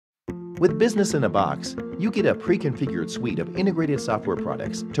With Business in a Box, you get a pre-configured suite of integrated software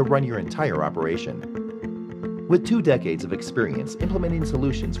products to run your entire operation. With 2 decades of experience implementing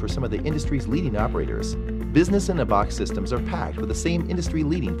solutions for some of the industry's leading operators, Business in a Box systems are packed with the same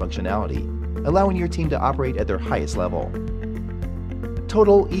industry-leading functionality, allowing your team to operate at their highest level.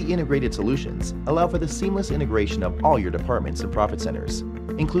 Total E-integrated solutions allow for the seamless integration of all your departments and profit centers,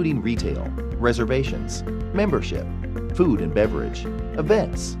 including retail, reservations, membership, food and beverage,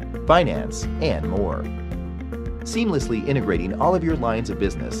 events, finance, and more. Seamlessly integrating all of your lines of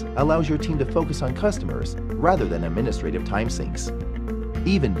business allows your team to focus on customers rather than administrative time sinks.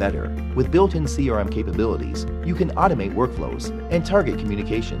 Even better, with built-in CRM capabilities, you can automate workflows and target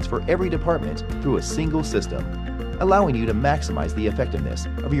communications for every department through a single system, allowing you to maximize the effectiveness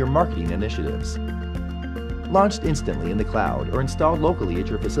of your marketing initiatives. Launched instantly in the cloud or installed locally at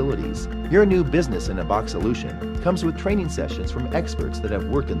your facilities, your new Business in a Box solution comes with training sessions from experts that have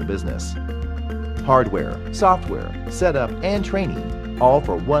worked in the business. Hardware, software, setup, and training, all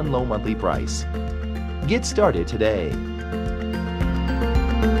for one low monthly price. Get started today.